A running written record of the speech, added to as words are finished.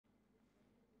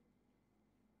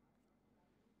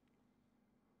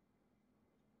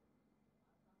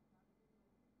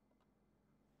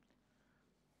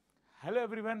Hello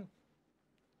everyone,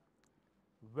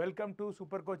 welcome to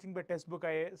Super Coaching by Testbook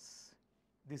IAS.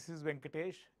 This is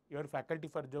Venkatesh, your faculty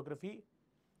for geography,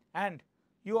 and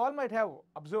you all might have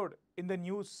observed in the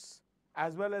news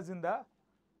as well as in the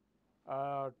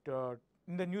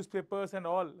newspapers and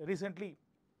all recently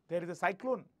there is a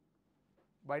cyclone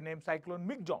by name Cyclone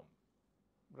Michaung,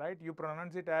 right? You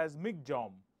pronounce it as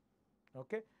Michaung.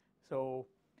 Okay, so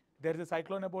there is a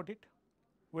cyclone about it.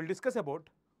 We'll discuss about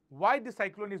why this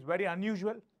cyclone is very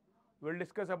unusual. We'll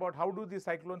discuss about how do these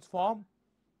cyclones form,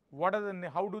 what are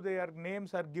how do their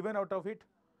names are given out of it,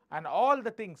 and all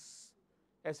the things.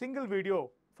 A single video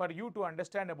for you to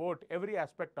understand about every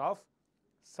aspect of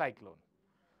cyclone.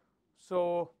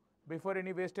 So before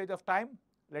any wastage of time,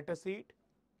 let us see it.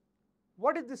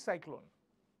 What is this cyclone?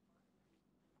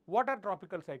 What are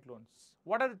tropical cyclones?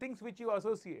 What are the things which you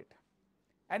associate?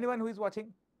 Anyone who is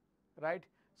watching, right?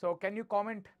 So can you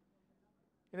comment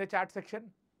in the chat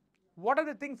section? What are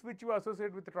the things which you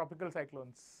associate with the tropical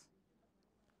cyclones?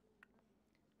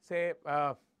 Say,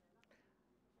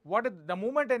 what is the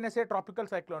moment when I say tropical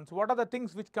cyclones, what are the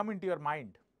things which come into your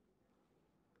mind?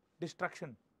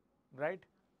 Destruction, right?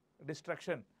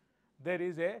 Destruction. There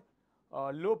is a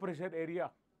low pressure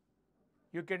area.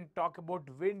 You can talk about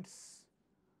winds.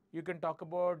 You can talk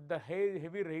about the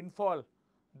heavy rainfall,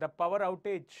 the power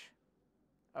outage.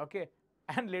 Okay.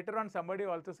 And later on somebody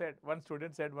also said, one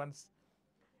student said once,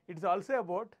 it's also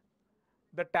about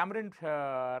the tamarind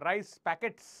rice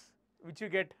packets which you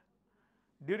get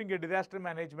during a disaster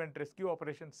management rescue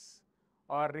operations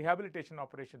or rehabilitation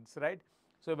operations, right?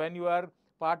 So when you are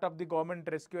part of the government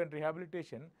rescue and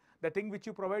rehabilitation, the thing which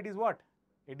you provide is what?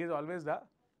 It is always the,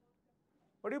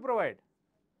 what do you provide?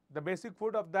 The basic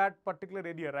food of that particular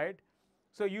area, right?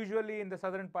 So usually in the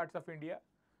southern parts of India,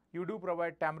 you do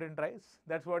provide tamarind rice.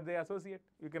 That's what they associate.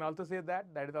 You can also say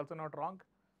that. That is also not wrong.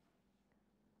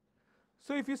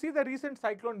 So if you see the recent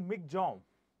cyclone Michaung,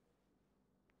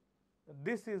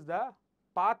 this is the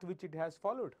path which it has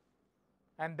followed.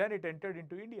 And then it entered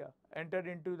into India, entered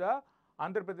into the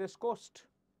Andhra Pradesh coast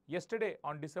yesterday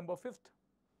on December 5th.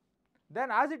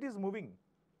 Then as it is moving,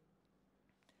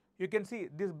 you can see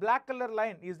this black color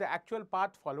line is the actual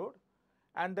path followed,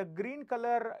 and the green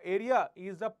color area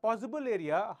is the possible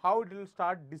area how it will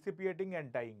start dissipating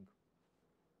and dying.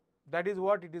 That is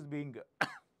what it is being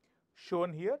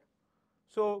shown here.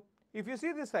 So if you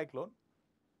see this cyclone,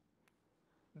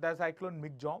 the cyclone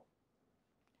Michaung,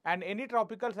 and any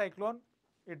tropical cyclone,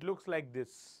 it looks like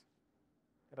this,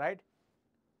 right?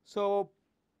 So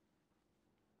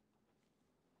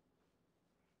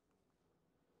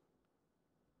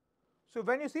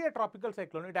when you see a tropical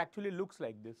cyclone, it actually looks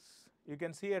like this. You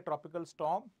can see a tropical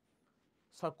storm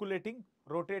circulating,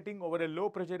 rotating over a low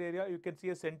pressure area. You can see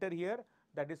a center here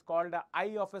that is called the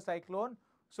eye of a cyclone.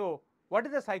 So what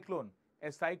is a cyclone?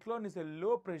 A cyclone is a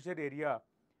low pressure area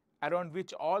around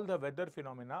which all the weather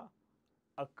phenomena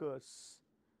occurs.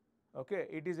 Okay,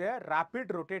 it is a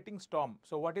rapid rotating storm.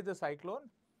 So what is a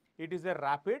cyclone? It is a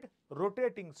rapid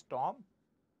rotating storm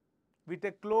with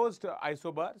a closed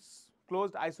isobars.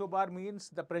 Closed isobar means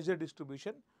the pressure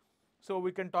distribution. So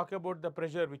we can talk about the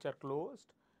pressure which are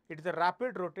closed. It is a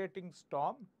rapid rotating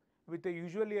storm with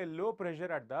usually a low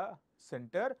pressure at the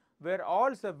center where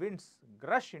all the winds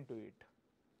rush into it.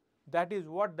 That is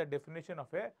what the definition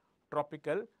of a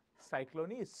tropical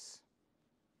cyclone is,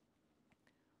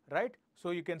 right? So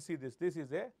you can see this. This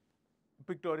is a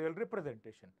pictorial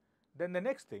representation. Then the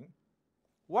next thing,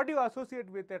 what do you associate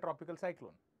with a tropical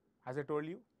cyclone? As I told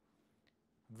you,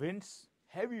 winds,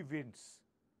 heavy winds.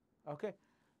 Okay,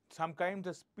 sometimes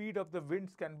the speed of the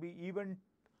winds can be even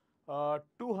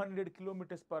 200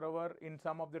 kilometers per hour in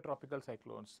some of the tropical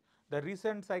cyclones. The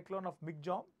recent cyclone of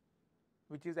Michaung,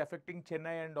 which is affecting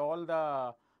Chennai and all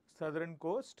the southern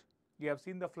coast, you have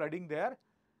seen the flooding there.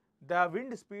 The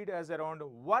wind speed is around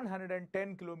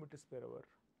 110 kilometers per hour.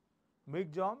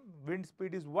 Michaung wind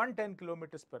speed is 110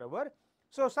 kilometers per hour.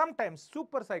 So sometimes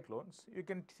super cyclones you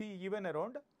can see even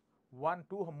around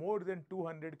more than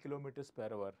 200 kilometers per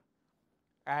hour.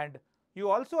 And you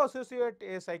also associate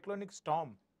a cyclonic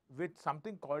storm with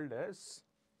something called as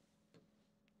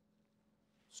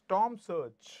storm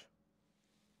surge.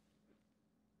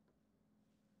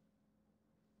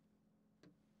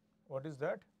 What is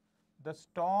that? The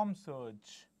storm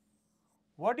surge.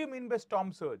 What do you mean by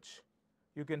storm surge?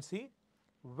 You can see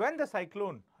when the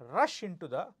cyclone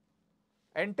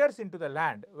enters into the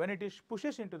land, when it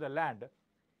pushes into the land,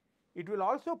 it will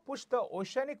also push the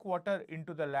oceanic water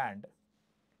into the land.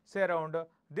 Say around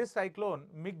this cyclone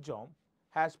Michaung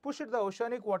has pushed the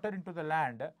oceanic water into the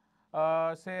land,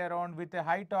 say around with a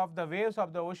height of the waves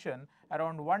of the ocean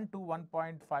around 1 to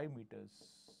 1.5 meters.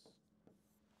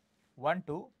 1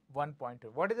 to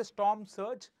 1.2. What is a storm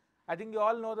surge? I think you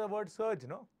all know the word surge,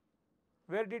 no?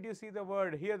 Where did you see the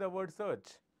word, hear the word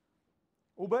surge?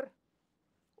 Uber,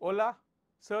 Ola,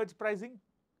 surge pricing,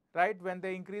 right? When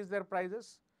they increase their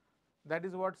prices, that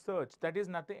is what surge. That is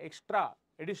nothing extra,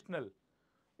 additional.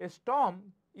 A storm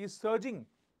is surging,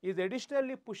 is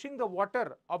additionally pushing the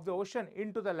water of the ocean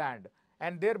into the land,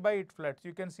 and thereby it floods.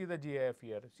 You can see the GIF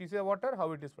here. See the water,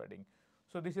 how it is flooding.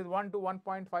 So this is 1 to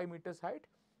 1.5 meters height.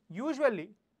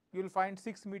 Usually, you will find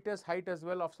 6 meters height as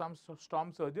well of some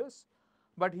storm surges,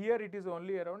 but here it is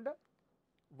only around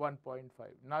 1.5.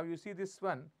 Now you see this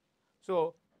one.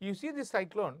 So you see this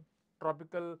cyclone,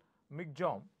 tropical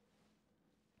Michaung.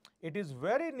 It is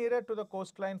very nearer to the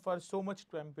coastline for so much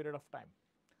time period of time.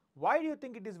 Why do you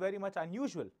think it is very much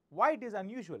unusual? Why it is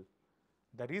unusual?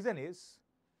 The reason is,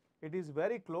 it is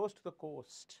very close to the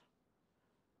coast,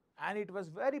 and it was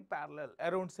very parallel,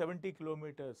 around 70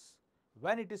 kilometers.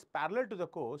 When it is parallel to the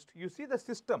coast, you see the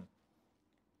system.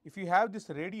 If you have this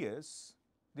radius,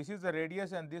 this is the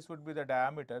radius and this would be the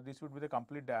diameter, this would be the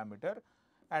complete diameter,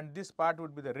 and this part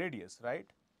would be the radius, right?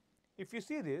 If you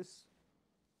see this,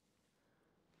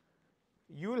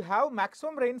 you will have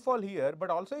maximum rainfall here, but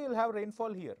also you will have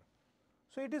rainfall here.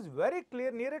 So it is very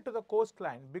clear nearer to the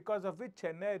coastline, because of which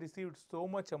Chennai received so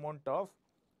much amount of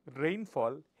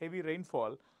rainfall, heavy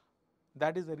rainfall.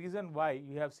 That is the reason why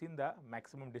you have seen the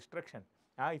maximum destruction.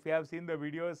 If you have seen the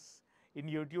videos in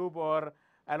YouTube or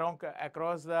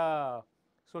across the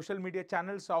social media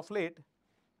channels of late,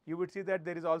 you would see that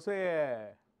there is also a,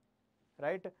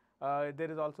 right,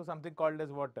 there is also something called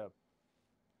as what?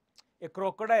 A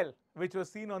crocodile which was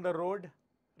seen on the road,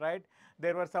 right?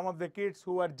 There were some of the kids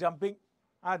who were jumping.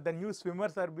 The new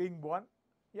swimmers are being born.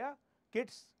 Yeah,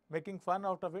 kids making fun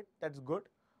out of it, that's good.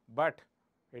 But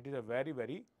it is a very,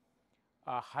 very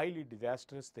highly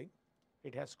disastrous thing.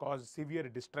 It has caused severe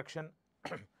destruction.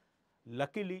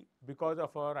 Luckily, because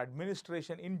of our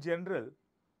administration in general,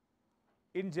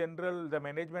 the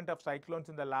management of cyclones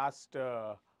in the last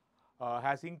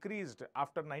has increased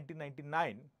after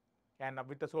 1999, and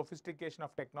with the sophistication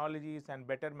of technologies and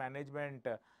better management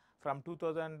from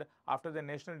 2000, after the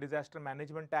National Disaster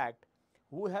Management Act,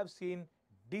 we have seen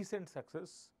decent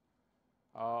success.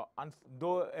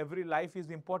 Though every life is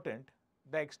important,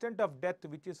 the extent of death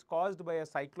which is caused by a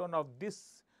cyclone of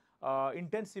this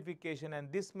intensification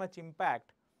and this much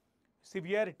impact,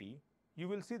 severity, you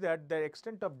will see that the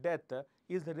extent of death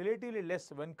is relatively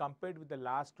less when compared with the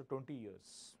last 20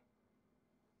 years,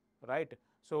 right?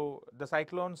 So the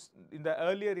cyclones in the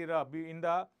earlier era, in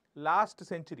the last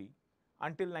century,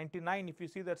 until 99, if you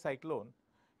see that cyclone,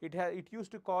 it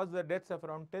used to cause the deaths of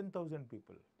around 10,000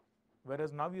 people.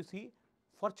 Whereas now you see,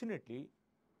 fortunately,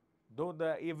 though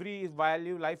every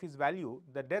life is value,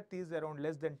 the death is around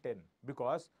less than 10,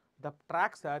 because the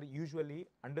tracks are usually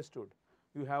understood.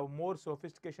 You have more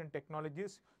sophistication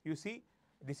technologies. You see,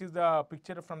 this is the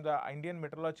picture from the Indian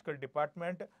Meteorological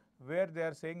Department, where they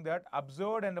are saying that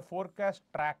observed and the forecast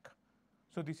track.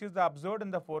 So this is the observed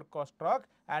and the forecast track,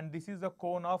 and this is the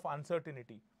cone of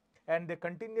uncertainty. And they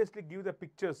continuously give the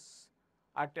pictures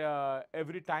at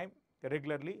every time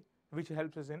regularly, which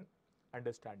helps us in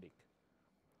understanding.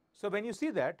 So when you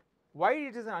see that, why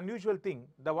it is an unusual thing,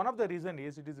 one of the reason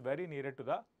is it is very near to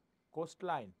the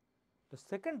coastline. The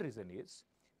second reason is,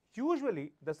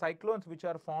 usually the cyclones which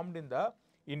are formed in the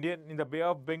Bay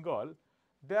of Bengal,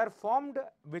 they are formed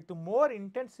with more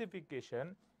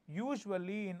intensification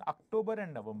usually in October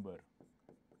and November.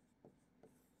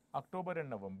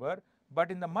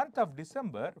 But in the month of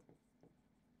December,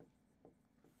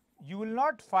 you will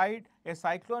not find a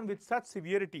cyclone with such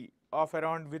severity of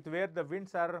around, with where the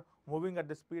winds are moving at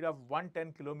the speed of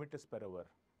 110 kilometers per hour.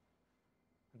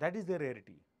 That is the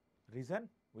rarity. Reason?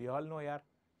 We all know,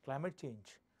 climate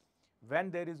change.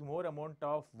 When there is more amount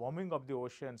of warming of the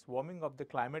oceans, warming of the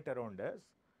climate around us,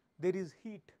 there is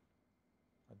heat.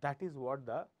 That is what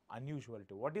the unusual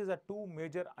to. What is the two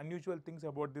major unusual things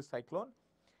about this cyclone?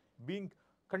 Being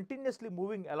continuously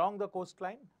moving along the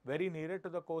coastline, very nearer to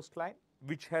the coastline,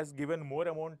 which has given more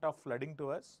amount of flooding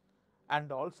to us,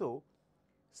 and also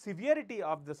severity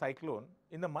of the cyclone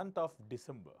in the month of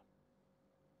December,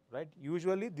 right?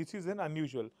 Usually this is an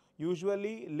unusual.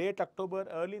 Usually late October,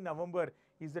 early November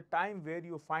is the time where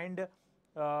you find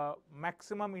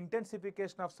maximum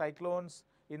intensification of cyclones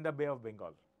in the Bay of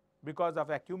Bengal, because of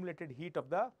accumulated heat of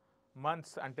the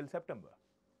months until September.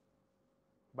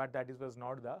 But that was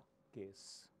not the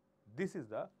case. This is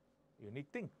the unique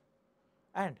thing.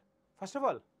 And first of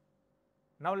all,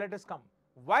 now let us come.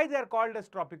 Why they are called as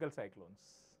tropical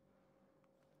cyclones?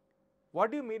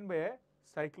 What do you mean by a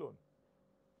cyclone?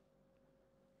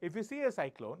 If you see a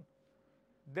cyclone,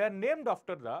 They are named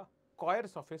after the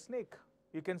coils of a snake.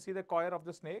 You can see the coil of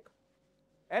the snake,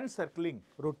 encircling,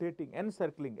 rotating,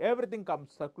 encircling, everything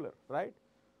comes circular, right?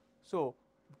 So,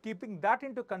 keeping that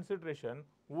into consideration,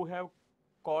 we have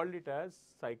called it as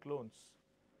cyclones.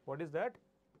 What is that?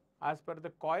 As per the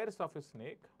coils of a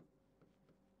snake,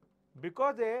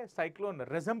 because a cyclone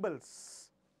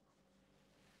resembles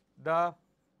the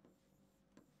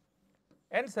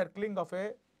encircling of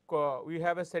a, we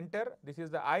have a center, this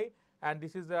is the eye and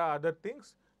this is the other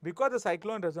things. Because the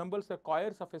cyclone resembles the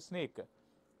coils of a snake,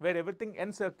 where everything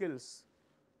encircles,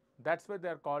 that's why they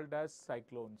are called as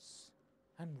cyclones.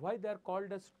 And why they are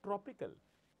called as tropical?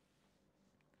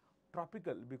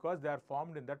 Tropical, because they are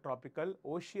formed in the tropical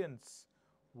oceans.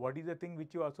 What is the thing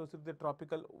which you associate the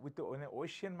tropical with the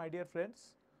ocean, my dear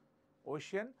friends?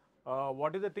 Ocean.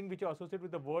 What is the thing which you associate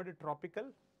with the word tropical?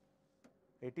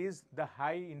 It is the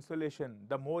high insolation,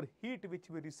 the more heat which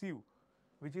we receive,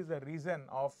 which is the reason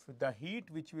of the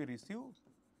heat which we receive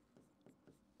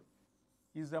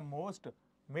is the most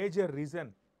major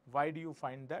reason. Why do you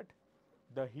find that?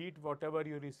 The heat whatever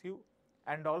you receive,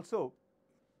 and also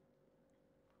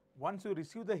once you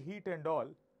receive the heat and all,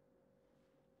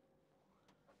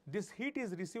 this heat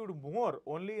is received more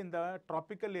only in the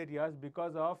tropical areas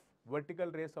because of vertical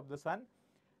rays of the sun,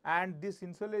 and this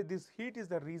heat is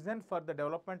the reason for the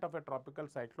development of a tropical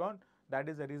cyclone. That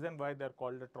is the reason why they are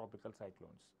called the tropical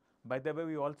cyclones. By the way,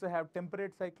 we also have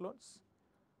temperate cyclones.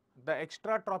 The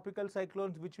extra tropical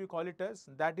cyclones which we call it as,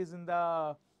 that is in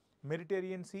the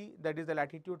Mediterranean Sea, that is the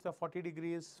latitudes of 40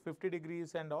 degrees, 50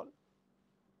 degrees and all.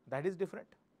 That is different.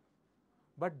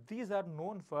 But these are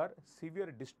known for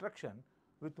severe destruction,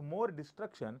 with more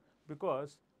destruction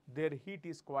because their heat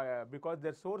is because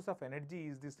their source of energy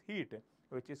is this heat,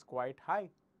 which is quite high.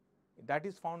 That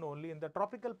is found only in the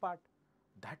tropical part.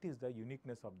 That is the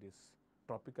uniqueness of these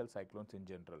tropical cyclones in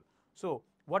general. So,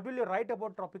 what will you write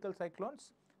about tropical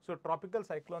cyclones? So, tropical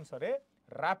cyclones are a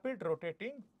rapid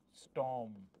rotating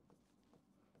storm.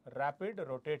 Rapid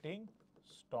rotating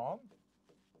storm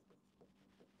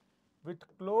with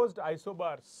closed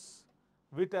isobars,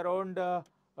 with around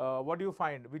what do you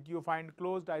find? With you find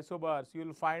closed isobars, you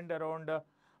will find around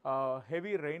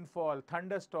heavy rainfall,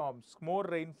 thunderstorms, more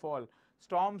rainfall,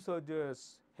 storm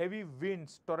surges, heavy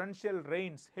winds, torrential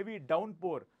rains, heavy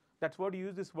downpour. That's what you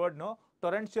use this word, no?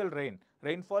 Torrential rain,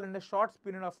 rainfall in a short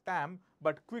period of time,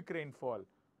 but quick rainfall.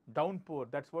 Downpour,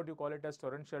 that's what you call it as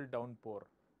torrential downpour.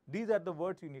 These are the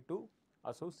words you need to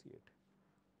associate,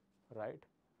 right?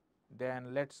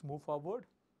 Then let's move forward.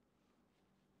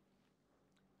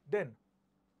 Then,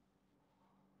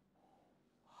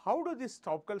 how do these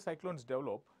tropical cyclones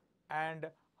develop, and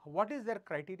what is their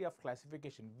criteria of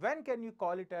classification? When can you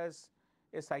call it as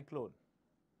a cyclone?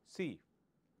 See,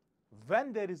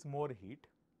 when there is more heat,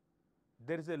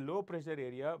 there is a low pressure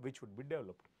area which would be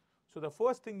developed. So, the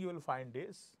first thing you will find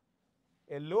is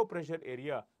a low pressure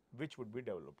area which would be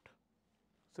developed.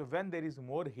 So, when there is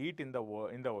more heat in the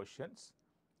oceans,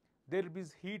 there will be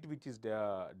heat which is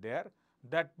there,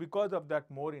 that because of that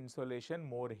more insolation,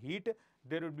 more heat,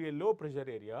 there will be a low pressure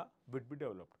area would be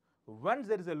developed. Once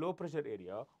there is a low pressure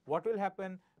area, what will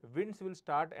happen? Winds will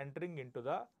start entering into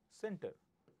the center.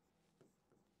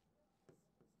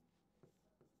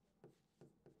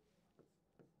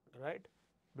 Right?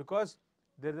 Because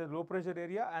there is a low pressure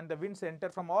area and the winds enter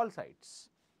from all sides.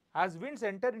 As winds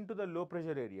enter into the low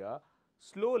pressure area,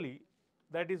 slowly,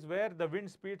 that is where the wind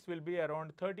speeds will be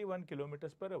around 31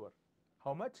 kilometers per hour.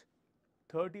 How much?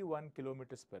 31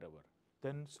 kilometers per hour.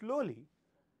 Then slowly,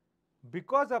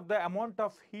 because of the amount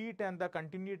of heat and the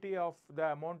continuity of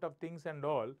the amount of things and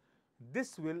all,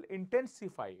 this will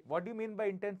intensify. What do you mean by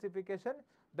intensification?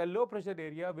 The low pressure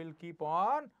area will keep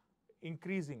on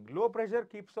increasing. Low pressure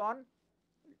keeps on,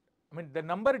 the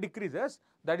number decreases,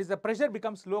 that is the pressure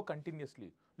becomes low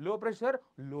continuously. Low pressure,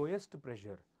 lowest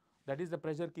pressure. That is the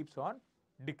pressure keeps on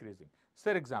decreasing.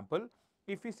 For example,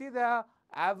 if you see the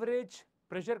average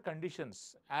pressure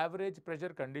conditions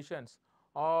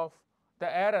of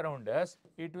the air around us,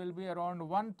 it will be around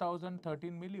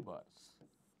 1013 millibars,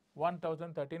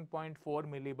 1013.4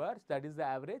 millibars, that is the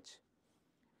average.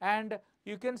 And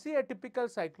you can see a typical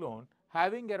cyclone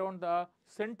having around the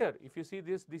center, if you see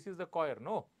this is the core,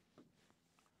 no?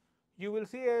 You will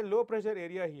see a low pressure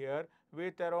area here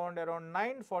with around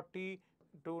 940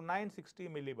 to 960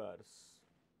 millibars.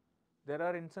 There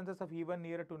are instances of even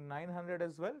nearer to 900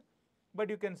 as well, but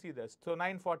you can see this. So,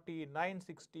 940,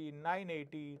 960,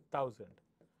 980, 1000.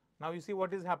 Now, you see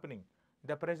what is happening.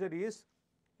 The pressure is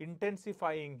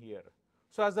intensifying here.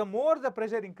 So, as the more the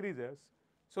pressure increases,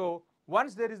 so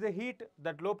once there is a heat,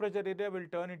 that low pressure area will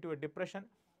turn into a depression.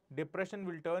 Depression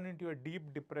will turn into a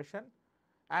deep depression.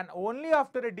 and only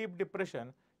after a deep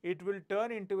depression it will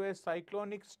turn into a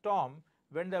cyclonic storm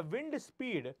when the wind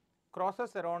speed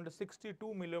crosses around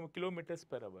 62 kilometers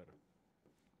per hour.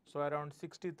 So around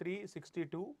 63,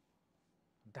 62,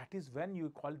 that is when you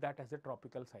call that as a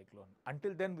tropical cyclone.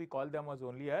 Until then we call them as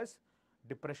only as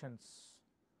depressions.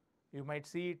 You might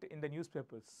see it in the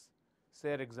newspapers.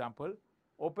 Say, for example,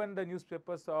 open the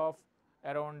newspapers of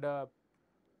around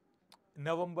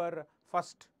November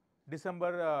 1st,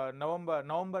 December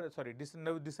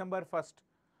 1st,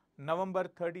 November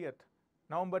 30th,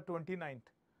 November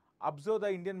 29th. Observe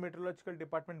the Indian Meteorological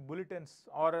Department bulletins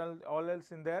or all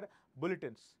else in their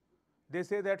bulletins. They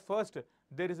say that first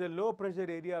there is a low pressure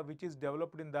area which is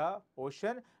developed in the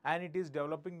ocean and it is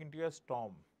developing into a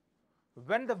storm.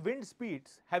 When the wind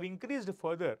speeds have increased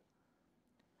further,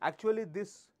 actually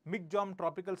this Michaung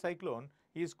tropical cyclone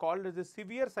is called as a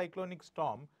severe cyclonic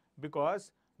storm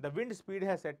because the wind speed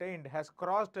has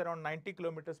crossed around 90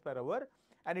 kilometers per hour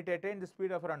and it attained the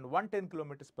speed of around 110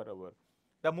 kilometers per hour.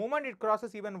 The moment it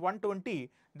crosses even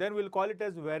 120, then we'll call it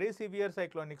as very severe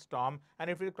cyclonic storm, and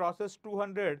if it crosses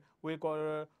 200, we'll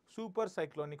call it super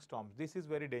cyclonic storm. This is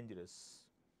very dangerous.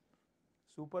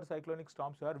 Super cyclonic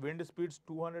storms are wind speeds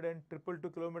 200 and 222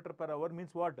 km per hour means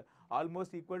what?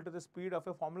 Almost equal to the speed of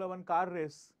a Formula 1 car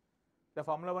race. The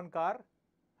Formula 1 car,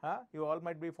 you all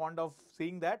might be fond of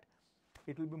seeing that.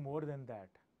 It will be more than that.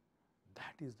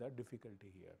 That is the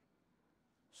difficulty here.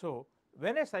 So,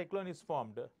 when a cyclone is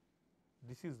formed,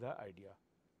 this is the idea.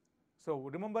 So,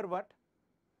 remember what?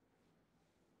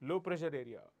 Low pressure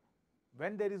area.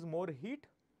 When there is more heat,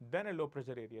 then a low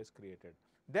pressure area is created.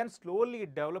 Then slowly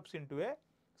it develops into a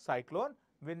cyclone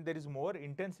when there is more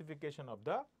intensification of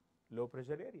the low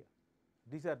pressure area.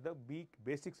 These are the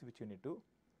basics which you need to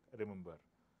remember.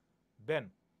 Then,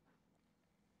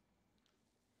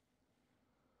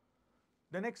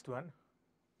 the next one,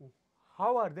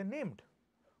 how are they named?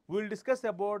 We will discuss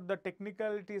about the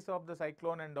technicalities of the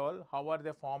cyclone and all, how are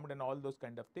they formed and all those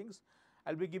kind of things.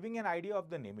 I will be giving an idea of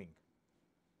the naming.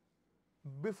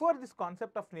 Before this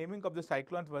concept of naming of the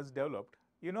cyclones was developed,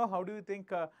 you know, how do you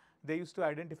think they used to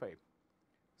identify?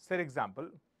 For example,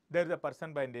 there is a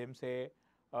person by name, say,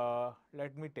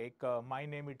 let me take my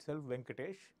name itself,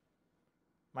 Venkatesh,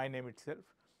 my name itself.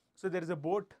 So, there is a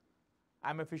boat,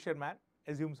 I am a fisherman,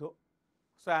 assume so.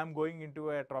 So, I am going into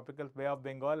a tropical Bay of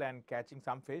Bengal and catching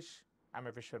some fish, I am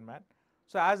a fisherman.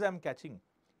 So, as I am catching,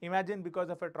 imagine because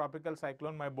of a tropical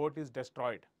cyclone, my boat is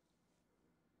destroyed.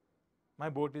 My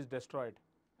boat is destroyed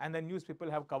and the news people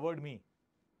have covered me.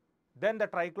 Then the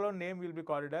cyclone name will be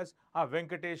called as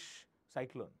Venkatesh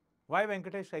cyclone. Why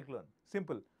Venkatesh cyclone?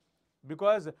 Simple.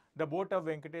 Because the boat of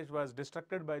Venkatesh was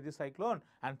destructed by this cyclone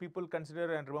and people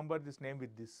consider and remember this name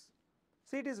with this.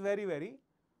 See, it is very, very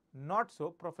not so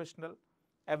professional,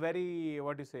 a very,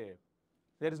 what do you say,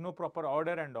 there is no proper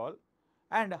order and all.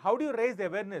 And how do you raise the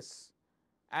awareness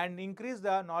and increase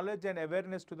the knowledge and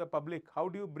awareness to the public? How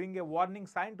do you bring a warning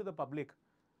sign to the public?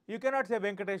 You cannot say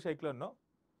Venkatesh cyclone, no?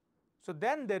 So,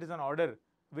 then there is an order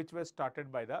which was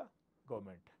started by the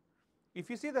government.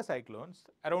 If you see the cyclones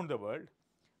around the world,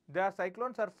 the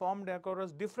cyclones are formed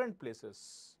across different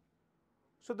places.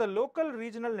 So, the local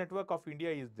regional network of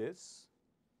India is this.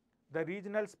 The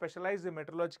regional specialized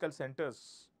meteorological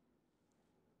centers.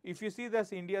 If you see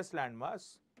this India's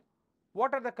landmass,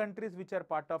 what are the countries which are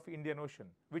part of Indian Ocean,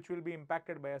 which will be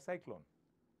impacted by a cyclone?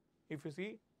 If you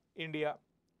see India,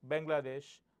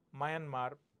 Bangladesh,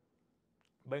 Myanmar,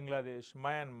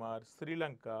 Sri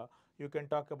Lanka, you can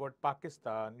talk about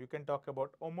Pakistan, you can talk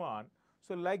about Oman.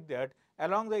 So, like that,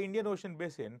 along the Indian Ocean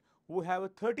basin, we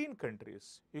have 13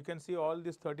 countries. You can see all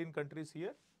these 13 countries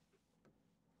here.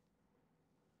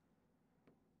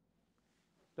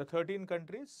 The 13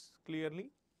 countries clearly: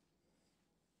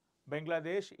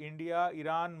 Bangladesh, India,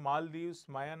 Iran, Maldives,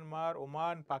 Myanmar,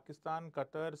 Oman, Pakistan,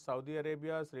 Qatar, Saudi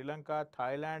Arabia, Sri Lanka,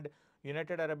 Thailand,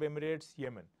 United Arab Emirates,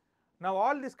 Yemen. Now,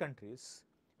 all these countries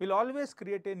will always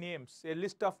create a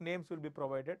list of names will be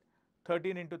provided,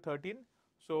 13 into 13.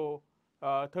 So,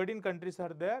 13 countries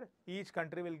are there, each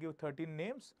country will give 13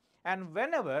 names, and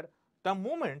whenever the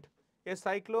moment a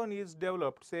cyclone is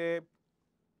developed, say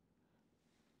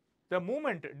the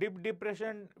moment deep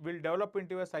depression will develop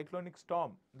into a cyclonic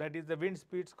storm, that is the wind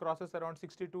speeds crosses around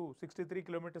 62, 63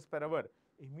 kilometers per hour,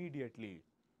 immediately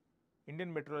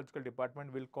Indian Meteorological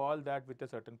Department will call that with a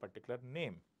certain particular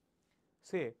name.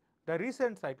 Say the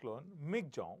recent cyclone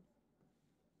Michaung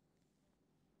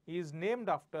is named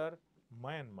after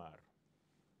Myanmar,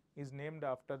 is named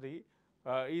after the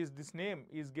this name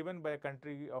is given by a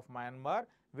country of Myanmar,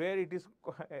 where it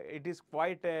is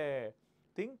quite a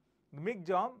thing.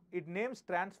 Michaung, it name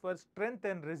stands for strength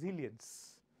and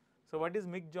resilience. So what is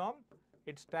MIGJOM?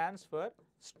 It stands for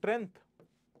strength.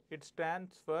 It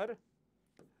stands for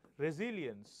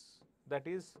resilience. That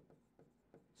is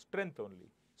strength only.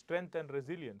 Strength and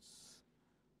resilience.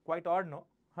 Quite odd, no?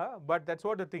 Huh? But that's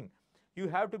what the thing. You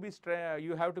have to be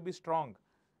you have to be strong.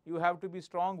 You have to be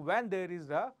strong when there is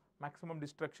a maximum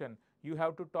destruction. You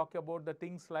have to talk about the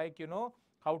things like, you know,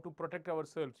 how to protect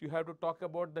ourselves. You have to talk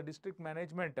about the district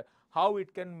management, how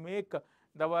it can make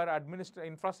our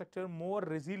infrastructure more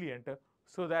resilient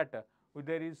so that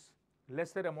there is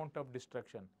lesser amount of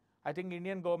destruction. I think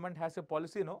Indian government has a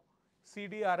policy, no?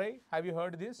 CDRI, have you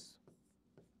heard this?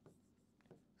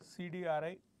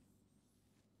 CDRI,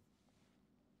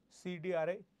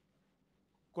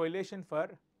 Coalition for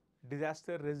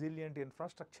Disaster Resilient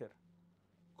Infrastructure.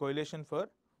 Coalition for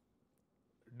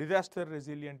Disaster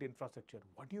Resilient Infrastructure.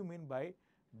 What do you mean by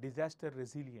disaster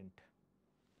resilient?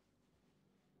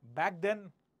 Back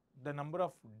then, the number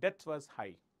of deaths was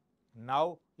high.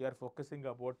 Now, you are focusing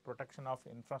about protection of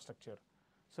infrastructure.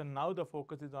 So, now the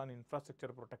focus is on infrastructure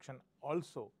protection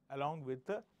also, along with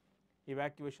the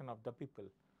evacuation of the people.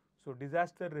 So,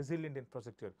 disaster resilient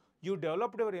infrastructure. You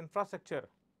developed your infrastructure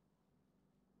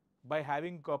by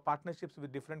having partnerships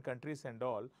with different countries and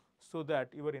all, so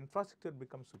that your infrastructure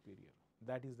becomes superior.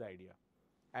 That is the idea.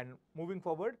 And moving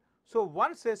forward, so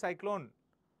once a cyclone,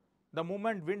 the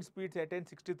moment wind speeds attain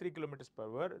 63 kilometers per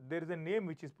hour, there is a name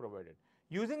which is provided.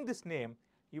 Using this name,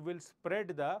 you will spread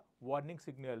the warning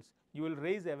signals, you will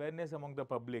raise awareness among the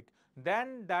public,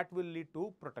 then that will lead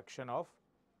to protection of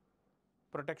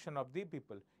the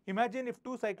people. Imagine if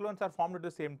two cyclones are formed at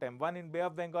the same time, one in Bay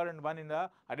of Bengal and one in the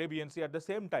Arabian Sea at the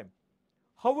same time.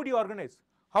 How would you organize?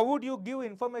 How would you give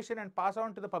information and pass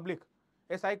on to the public?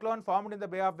 A cyclone formed in the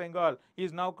Bay of Bengal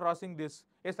is now crossing this.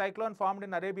 A cyclone formed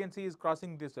in Arabian Sea is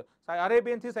crossing this. So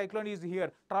Arabian Sea cyclone is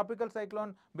here. Tropical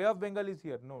cyclone Bay of Bengal is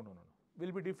here. No.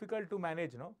 Will be difficult to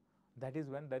manage, no? That is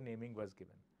when the naming was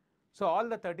given. So all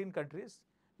the 13 countries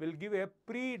will give a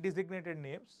pre-designated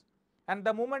names, and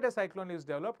the moment a cyclone is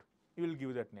developed, you will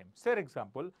give that name. For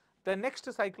example, the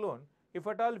next cyclone, if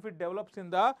at all if it develops in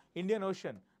the Indian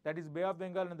Ocean, that is Bay of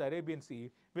Bengal and the Arabian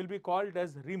Sea, will be called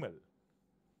as Rimal.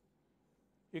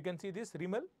 You can see this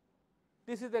Rimal.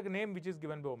 This is the name which is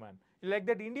given by Oman. Like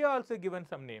that, India also given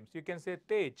some names. You can say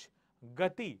Tej,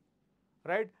 Gati,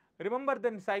 right? Remember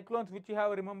the cyclones which you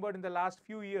have remembered in the last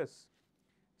few years.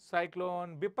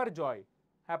 Cyclone Biparjoy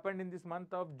happened in this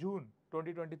month of June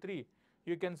 2023.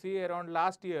 You can see around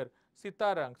last year,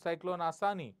 Sitarang, Cyclone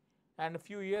Asani, and a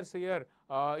few years here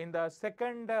in the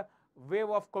second wave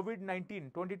of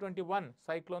COVID-19, 2021,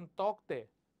 Cyclone Taukte,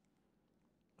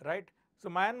 right? So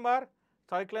Myanmar,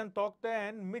 Cyclone Taukte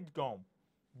and MIGJOM,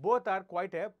 both are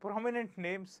quite a prominent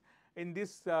names in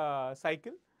this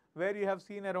cycle, where you have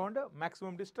seen around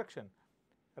maximum destruction,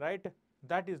 right?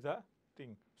 That is the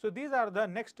thing. So these are the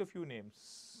next few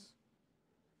names,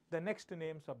 the next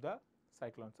names of the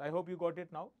cyclones. I hope you got it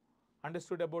now,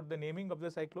 understood about the naming of the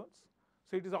cyclones.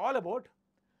 So it is all about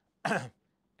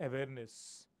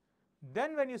awareness.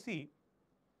 Then when you see,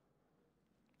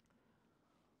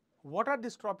 what are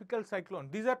these tropical cyclones?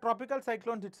 These are tropical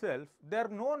cyclones itself. They are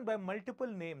known by multiple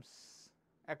names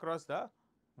across the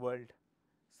world.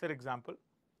 For example,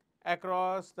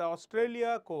 across the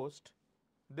Australia coast,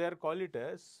 they are called it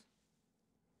as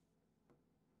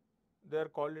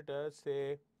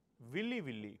say Willy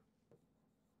Willy.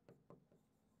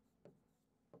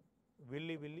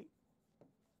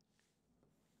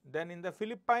 Then in the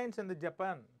Philippines and the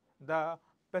Japan, the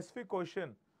Pacific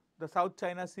Ocean, the South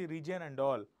China Sea region and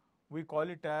all, we call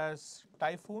it as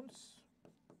typhoons.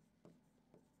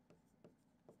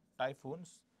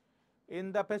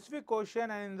 In the Pacific Ocean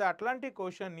and in the Atlantic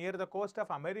Ocean near the coast of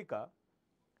America,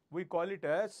 we call it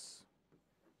as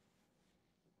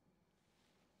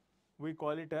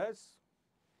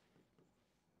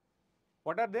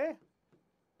what are they?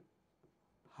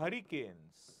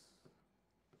 Hurricanes.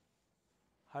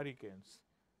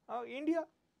 India,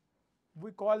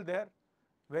 we call there,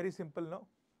 very simple, no?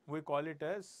 We call it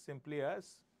as simply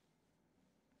as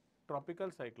tropical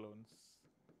cyclones,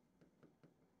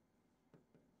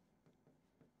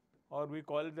 or we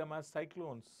call them as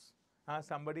cyclones.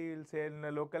 Somebody will say in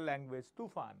a local language,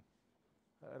 tufan,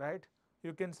 right?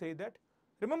 You can say that.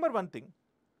 Remember one thing,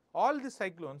 all these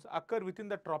cyclones occur within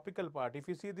the tropical part. If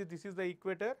you see this is the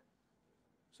equator.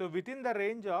 So within the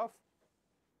range of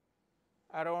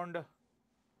around,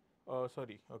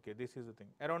 this is the thing,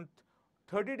 around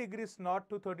 30 degrees north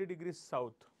to 30 degrees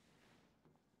south.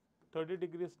 30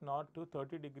 degrees north to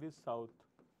 30 degrees south,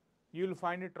 you will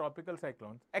find it tropical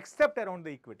cyclones, except around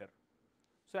the equator.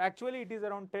 So actually it is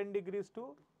around 10 degrees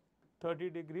to 30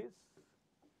 degrees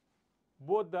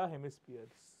both the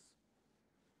hemispheres.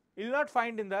 You will not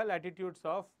find in the latitudes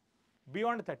of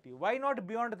beyond 30. Why not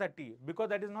beyond 30? Because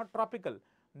that is not tropical.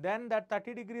 Then that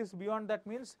 30 degrees beyond that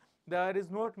means there is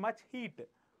not much heat.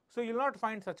 So you will not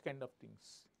find such kind of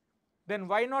things. Then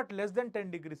why not less than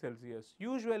 10 degrees Celsius?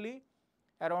 Usually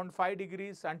around 5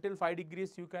 degrees, until 5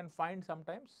 degrees you can find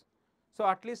sometimes. So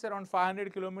at least around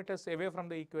 500 kilometers away from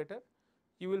the equator,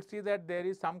 you will see that there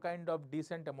is some kind of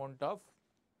decent amount of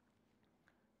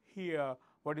here,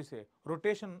 what do you say,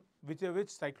 rotation, which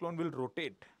cyclone will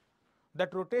rotate.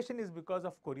 That rotation is because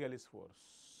of Coriolis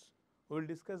force. We will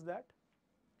discuss that.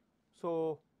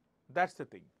 So that's the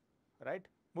thing, right?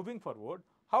 Moving forward,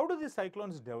 how do these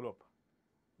cyclones develop?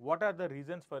 What are the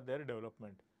reasons for their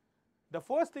development? The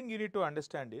first thing you need to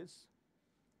understand is,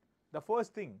 the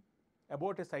first thing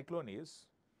about a cyclone is,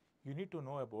 you need to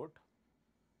know about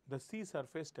the sea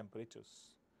surface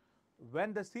temperatures.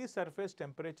 When the sea surface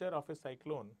temperature of a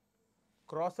cyclone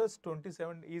crosses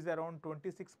 27, is around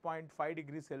 26.5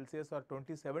 degrees Celsius or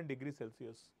 27 degrees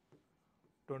Celsius,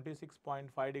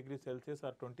 26.5 degrees Celsius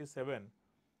or 27,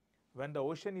 when the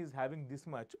ocean is having this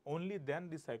much, only then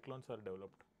the cyclones are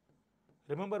developed.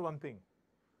 Remember one thing,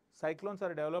 cyclones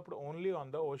are developed only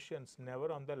on the oceans,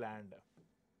 never on the land.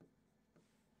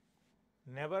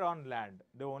 Never on land,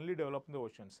 they only develop in the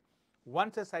oceans.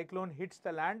 Once a cyclone hits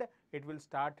the land, it will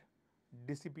start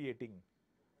dissipating.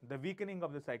 The weakening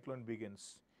of the cyclone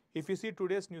begins. If you see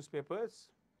today's newspapers,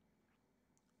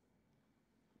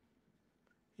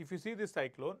 if you see this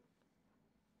cyclone,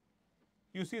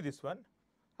 you see this one,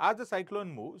 as the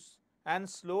cyclone moves and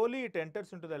slowly it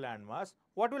enters into the landmass,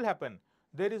 what will happen?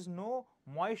 There is no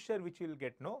moisture which will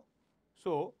get, no.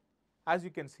 So as you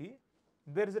can see,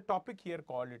 there is a topic here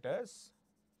called it as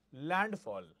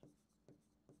landfall.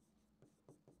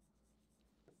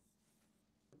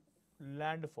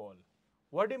 Landfall.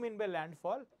 What do you mean by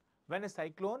landfall? When a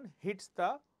cyclone hits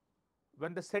the,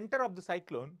 when the center of the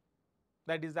cyclone,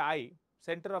 that is the eye,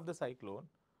 center of the cyclone,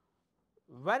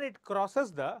 when it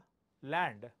crosses the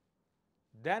land,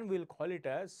 then we will call it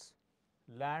as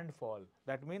landfall.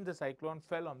 That means the cyclone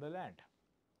fell on the land.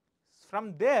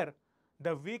 From there,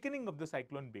 the weakening of the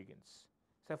cyclone begins.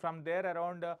 So from there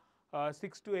around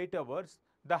 6 to 8 hours,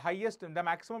 the highest, the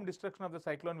maximum destruction of the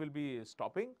cyclone will be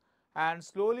stopping, and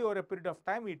slowly over a period of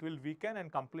time it will weaken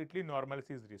and completely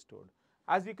normalcy is restored.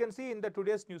 As you can see in the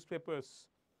today's newspapers,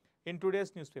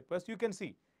 you can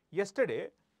see yesterday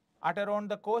at around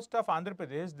the coast of Andhra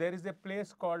Pradesh, there is a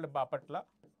place called Bapatla.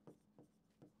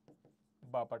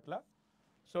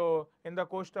 So in the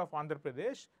coast of Andhra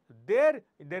Pradesh, there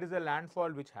is a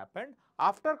landfall which happened.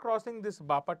 After crossing this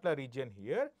Bapatla region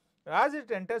here, as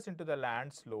it enters into the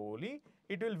land slowly,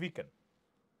 it will weaken.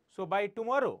 So by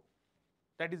tomorrow,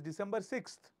 that is December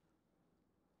 6th,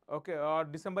 okay, or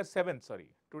December 7th, sorry,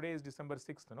 today is December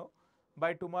 6th, no.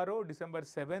 By tomorrow, December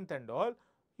 7th and all,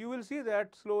 you will see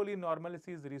that slowly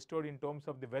normalcy is restored in terms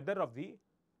of the weather of the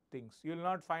things. You will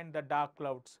not find the dark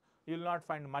clouds, you will not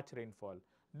find much rainfall.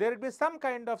 There will be some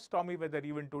kind of stormy weather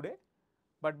even today,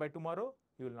 but by tomorrow,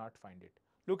 you will not find it.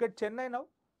 Look at Chennai now.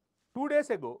 2 days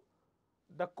ago,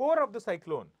 the core of the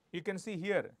cyclone, you can see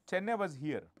here, Chennai was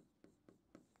here.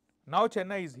 Now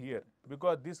Chennai is here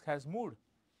because this has moved.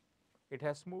 It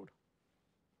has moved.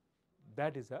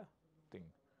 That is a thing.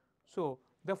 So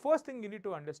the first thing you need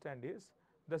to understand is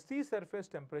the sea surface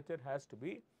temperature has to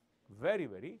be very,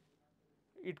 very,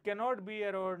 it cannot be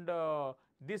around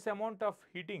this amount of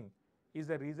heating is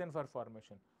the reason for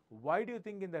formation. Why do you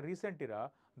think in the recent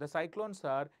era the cyclones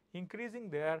are increasing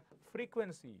their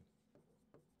frequency?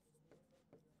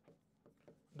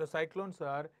 The cyclones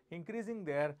are increasing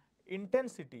their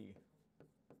intensity.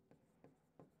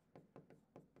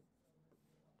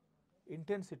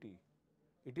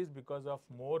 It is because of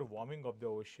more warming of the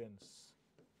oceans.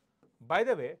 By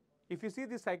the way, if you see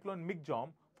the cyclone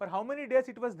Michaung, for how many days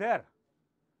it was there?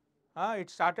 It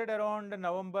started around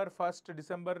November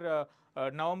 1st,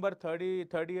 November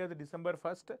 30th, December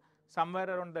 1st, somewhere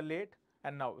around the late,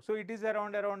 and now. So it is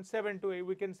around 7 to 8,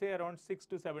 we can say around 6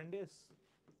 to 7 days.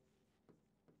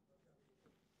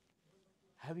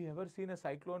 Have you ever seen a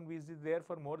cyclone which is there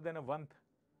for more than a month?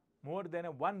 More than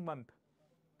a 1 month.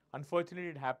 Unfortunately,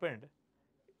 it happened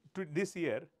to this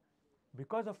year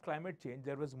because of climate change.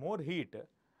 There was more heat.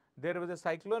 There was a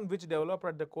cyclone which developed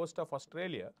at the coast of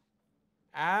Australia,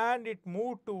 and it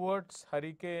moved towards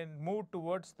moved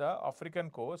towards the African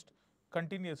coast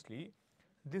continuously.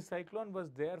 This cyclone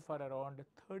was there for around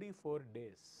 34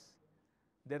 days.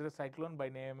 There is a cyclone by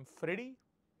name Freddy.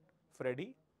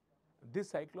 This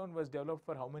cyclone was developed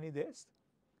for how many days?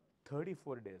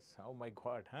 34 days. Oh my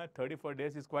God, 34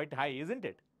 days is quite high, isn't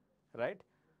it? Right?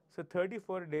 So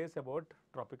 34 days about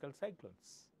tropical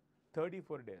cyclones.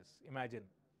 34 days, imagine.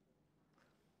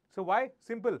 So why?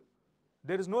 Simple.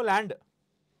 There is no land.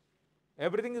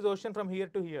 Everything is ocean from here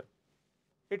to here.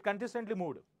 It consistently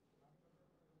moved.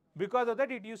 Because of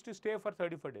that, it used to stay for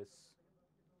 34 days.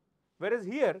 Whereas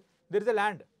here, there is a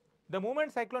land. The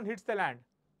moment cyclone hits the land,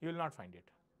 you will not find it.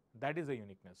 That is the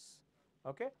uniqueness.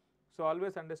 Okay? So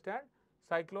always understand,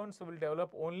 cyclones will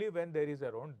develop only when there is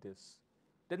around this.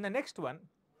 Then the next one,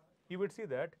 you would see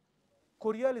that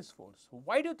Coriolis force.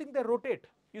 Why do you think they rotate?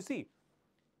 You see,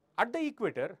 at the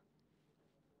equator,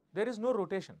 there is no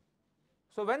rotation.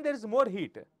 So when there is more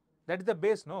heat, that is the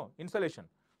base, no, insolation.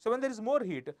 So when there is more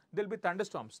heat, there will be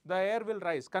thunderstorms. The air will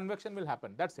rise, convection will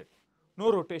happen, that's it.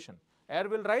 No rotation. Air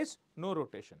will rise, no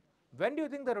rotation. When do you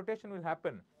think the rotation will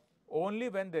happen? Only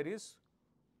when there is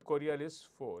Coriolis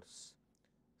force.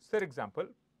 For example,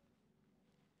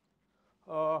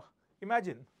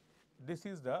 imagine this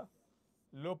is the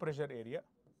low pressure area.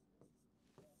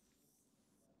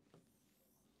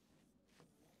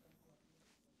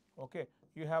 Okay,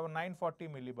 you have 940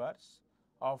 millibars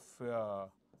of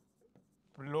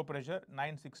low pressure,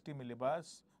 960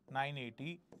 millibars,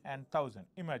 980 and 1000.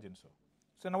 Imagine so.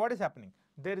 So now what is happening?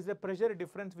 There is a pressure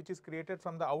difference which is created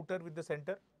from the outer with the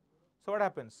center. So what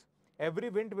happens? Every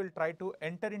wind will try to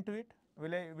enter into it.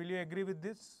 Will you agree with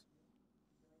this?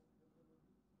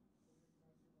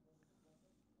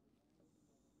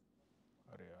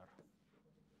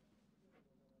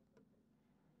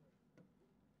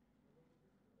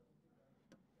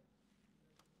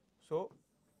 So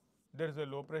there is a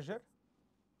low pressure.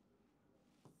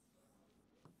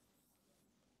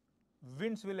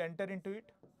 Winds will enter into it,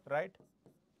 right?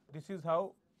 This is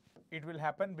how it will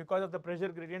happen. Because of the pressure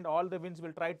gradient, all the winds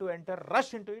will try to enter,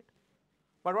 rush into it.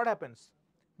 But what happens?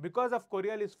 Because of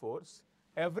Coriolis force,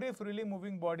 every freely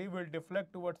moving body will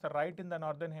deflect towards the right in the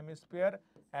northern hemisphere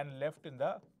and left in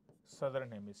the southern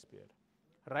hemisphere.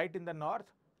 Right in the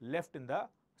north, left in the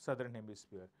southern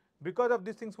hemisphere. Because of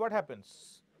these things, what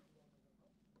happens?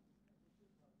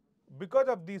 Because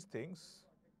of these things,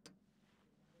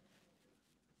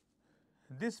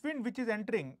 this wind which is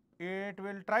entering, it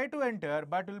will try to enter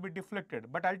but will be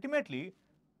deflected. But ultimately,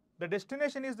 the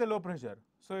destination is the low pressure,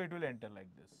 so it will enter like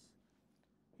this.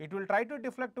 It will try to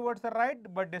deflect towards the right,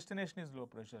 but destination is low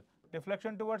pressure.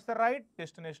 Deflection towards the right,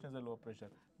 destination is a low pressure.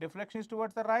 Deflection is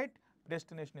towards the right,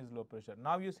 destination is low pressure.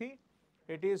 Now you see,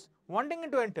 it is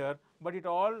wanting to enter, but it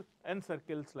all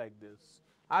encircles like this.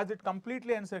 As it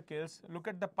completely encircles, look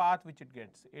at the path which it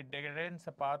gets. It gets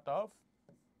a path of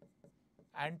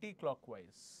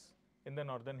anti-clockwise in the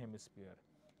northern hemisphere.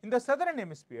 In the southern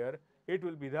hemisphere, it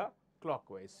will be the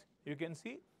clockwise. You can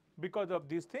see, because of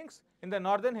these things, in the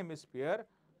northern hemisphere,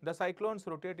 the cyclones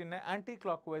rotate in an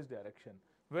anti-clockwise direction,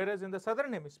 whereas in the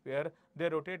southern hemisphere, they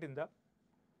rotate in the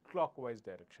clockwise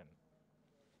direction.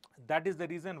 That is the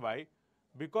reason why,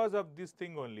 because of this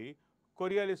thing only,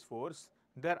 Coriolis force,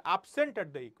 they are absent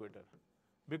at the equator.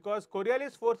 Because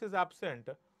Coriolis force is absent,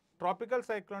 tropical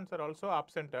cyclones are also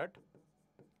absent at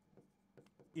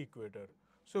equator.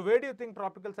 So where do you think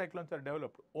tropical cyclones are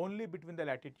developed? Only between the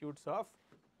latitudes of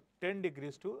 10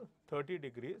 degrees to 30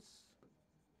 degrees,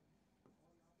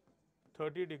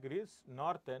 30 degrees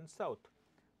north and south.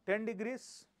 10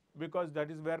 degrees because that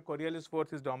is where Coriolis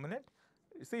force is dominant.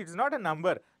 See, it is not a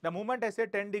number. The moment I say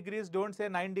 10 degrees, don't say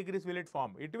 9 degrees will it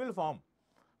form. It will form.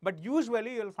 But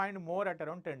usually you will find more at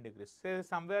around 10 degrees. Say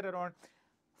somewhere around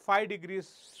 5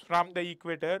 degrees from the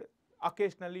equator,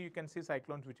 occasionally you can see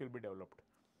cyclones which will be developed.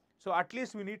 So at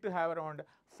least we need to have around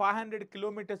 500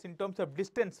 kilometers in terms of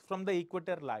distance from the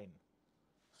equator line.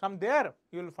 From there,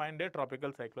 you will find a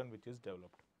tropical cyclone which is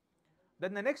developed.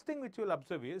 Then the next thing which you will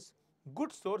observe is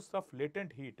good source of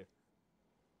latent heat.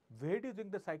 Where do you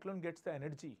think the cyclone gets the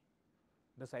energy?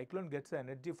 The cyclone gets the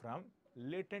energy from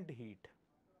latent heat,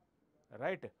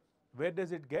 right? Where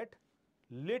does it get?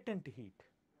 Latent heat.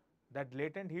 That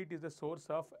latent heat is the source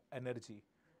of energy.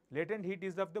 Latent heat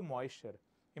is of the moisture.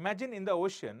 Imagine in the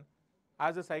ocean,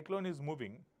 as a cyclone is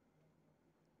moving,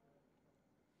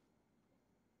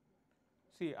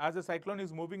 see, as a cyclone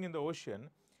is moving in the ocean,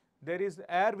 there is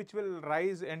air which will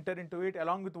rise, enter into it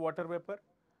along with water vapor.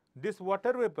 This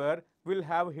water vapor will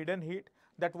have hidden heat.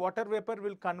 That water vapor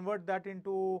will convert that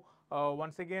into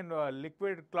once again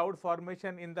liquid cloud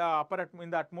formation in the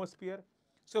atmosphere.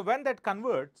 So when that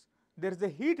converts, there is a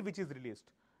heat which is released.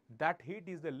 That heat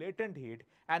is the latent heat,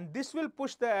 and this will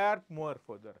push the air more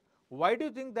further. Why do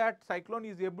you think that cyclone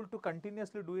is able to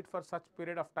continuously do it for such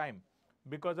period of time?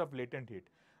 Because of latent heat.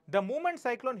 The moment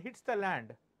cyclone hits the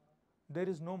land, there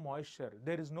is no moisture,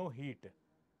 there is no heat.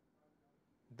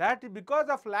 That is because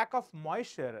of lack of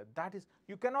moisture. That is,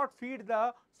 you cannot feed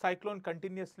the cyclone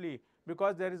continuously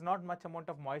because there is not much amount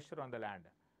of moisture on the land.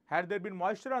 Had there been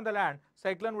moisture on the land,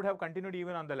 cyclone would have continued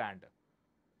even on the land.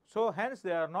 So hence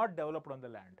they are not developed on the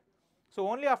land. So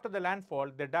only after the landfall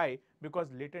they die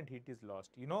because latent heat is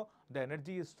lost. You know, the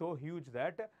energy is so huge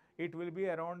that it will be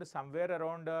around somewhere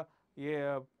around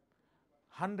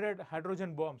 100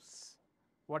 hydrogen bombs.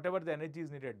 Whatever the energy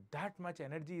is needed, that much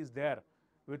energy is there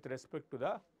with respect to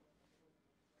the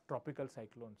tropical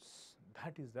cyclones.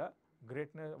 That is the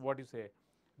greatness, what you say,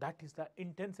 that is the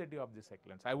intensity of the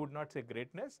cyclones. I would not say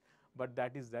greatness, but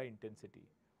that is the intensity.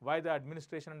 Why the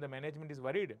administration and the management is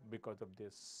worried? Because of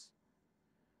this.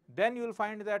 Then you will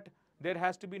find that there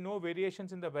has to be no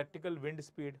variations in the vertical wind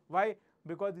speed. Why?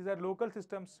 Because these are local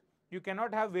systems. You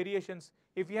cannot have variations.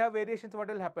 If you have variations, what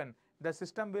will happen? The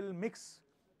system will mix.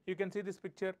 You can see this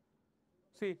picture.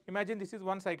 See, imagine this is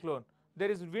one cyclone. There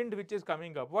is wind which is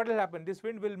coming up. What will happen? This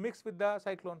wind will mix with the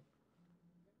cyclone.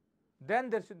 Then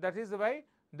that is why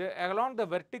along the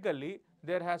vertically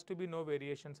there has to be no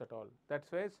variations at all.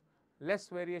 That's why less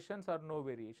variations or no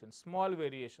variations, small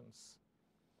variations.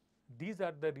 These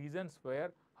are the reasons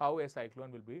where how a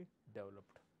cyclone will be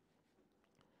developed.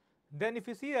 Then if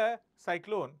you see a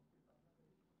cyclone,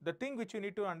 the thing which you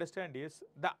need to understand is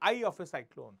the eye of a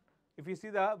cyclone. If you see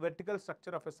the vertical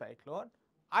structure of a cyclone,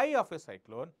 eye of a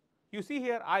cyclone, you see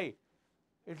here eye,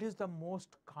 it is the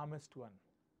most calmest one.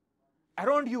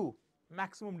 Around you,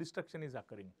 maximum destruction is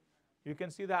occurring. You can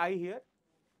see the eye here.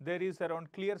 There is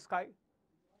around clear sky.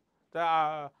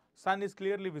 The sun is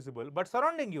clearly visible, but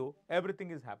surrounding you,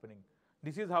 everything is happening.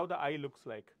 This is how the eye looks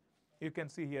like. You can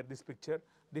see here this picture.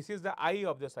 This is the eye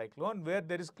of the cyclone where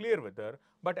there is clear weather,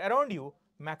 but around you,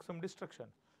 maximum destruction.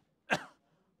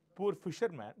 Poor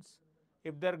fishermen,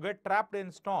 if they get trapped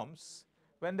in storms,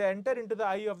 when they enter into the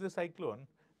eye of the cyclone,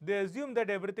 they assume that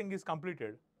everything is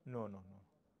completed. No, no, no.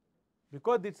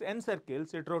 Because this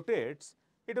encircles, it rotates,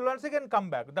 it will once again come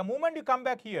back. The moment you come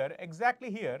back here, exactly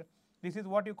here, this is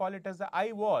what you call it as the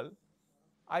eye wall,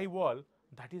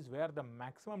 that is where the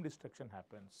maximum destruction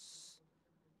happens,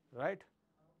 right?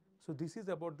 So this is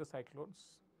about the cyclones.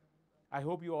 I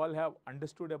hope you all have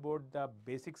understood about the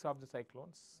basics of the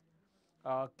cyclones.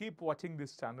 Keep watching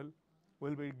this channel.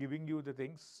 We'll be giving you the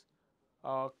things.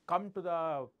 Come to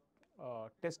the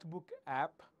Testbook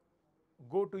app,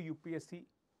 go to UPSC,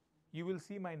 you will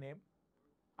see my name.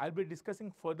 I'll be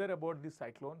discussing further about these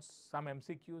cyclones, some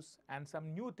MCQs and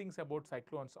some new things about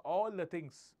cyclones, all the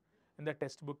things in the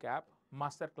Testbook app,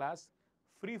 masterclass,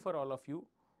 free for all of you.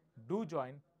 Do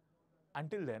join.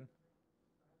 Until then,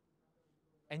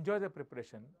 enjoy the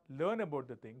preparation, learn about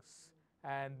the things,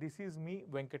 and this is me,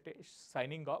 Venkatesh,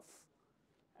 signing off.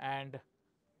 And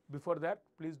before that,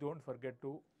 please don't forget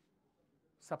to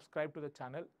subscribe to the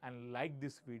channel and like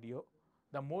this video.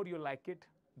 The more you like it,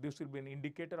 this will be an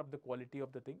indicator of the quality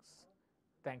of the things.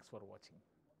 Thanks for watching.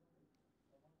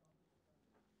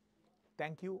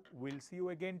 Thank you. We'll see you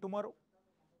again tomorrow.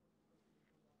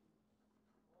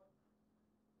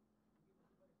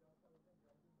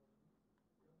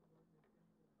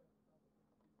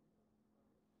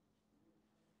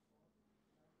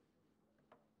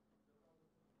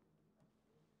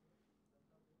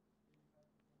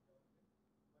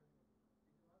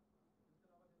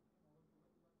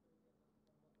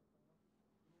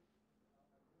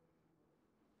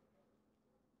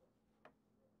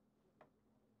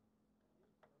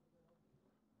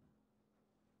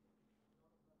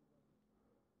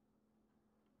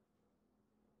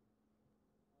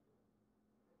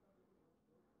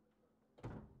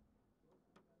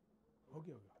 हो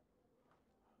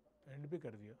गया and भी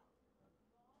कर दिया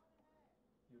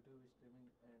YouTube streaming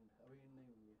and अभी नहीं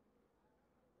हुई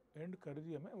है and कर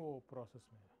दिया मैं वो प्रोसेस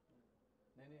में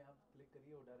नहीं आप क्लिक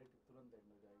करिए वो डायरेक्ट तुरंत एंड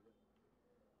हो जाएगा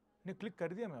नहीं क्लिक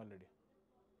कर दिया मैं ऑलरेडी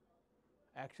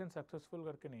एक्शन सक्सेसफुल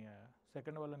करके नहीं आया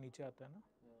सेकंड वाला नीचे आता है ना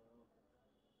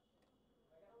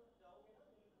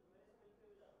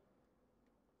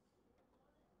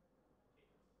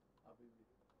अभी भी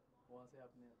वहाँ से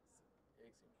आपने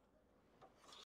एक सेकंड